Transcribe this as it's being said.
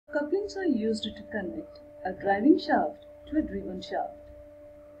Couplings are used to connect a driving shaft to a driven shaft.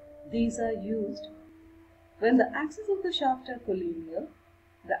 These are used when the axes of the shaft are collinear,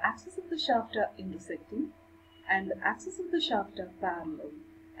 the axes of the shaft are intersecting, and the axes of the shaft are parallel,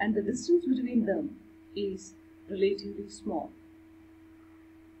 and the distance between them is relatively small.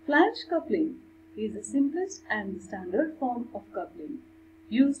 Flanged coupling is the simplest and the standard form of coupling,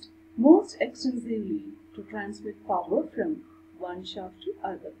 used most extensively to transmit power from one shaft to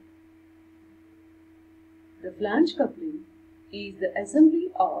other. The flanged coupling is the assembly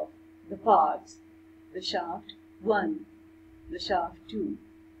of the parts, the shaft 1, the shaft 2,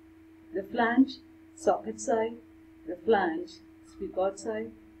 the flange socket side, the flange spigot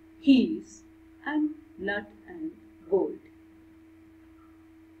side, keys, and nut and bolt.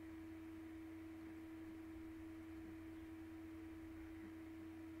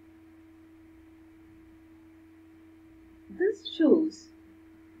 This shows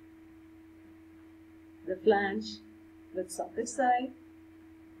the flange with socket side,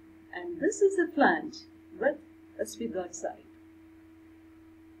 and this is a flange with a spigot side.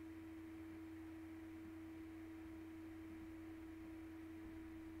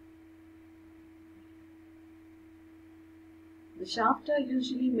 The shafts are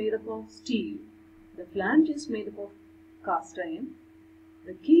usually made up of steel. The flange is made up of cast iron.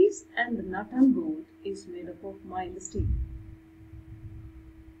 The keys and the nut and bolt is made up of mild steel.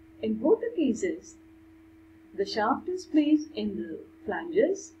 In both the cases, the shaft is placed in the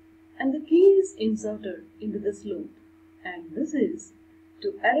flanges and the key is inserted into the slot, and this is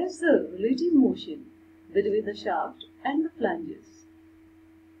to arrest the relative motion between the shaft and the flanges.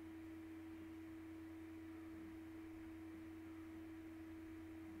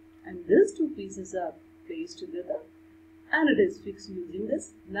 And these two pieces are placed together and it is fixed using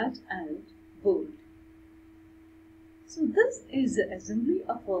this nut and bolt. So this is the assembly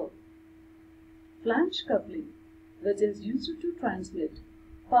of a flanged coupling, which is used to transmit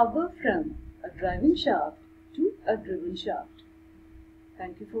power from a driving shaft to a driven shaft.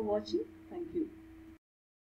 Thank you for watching. Thank you.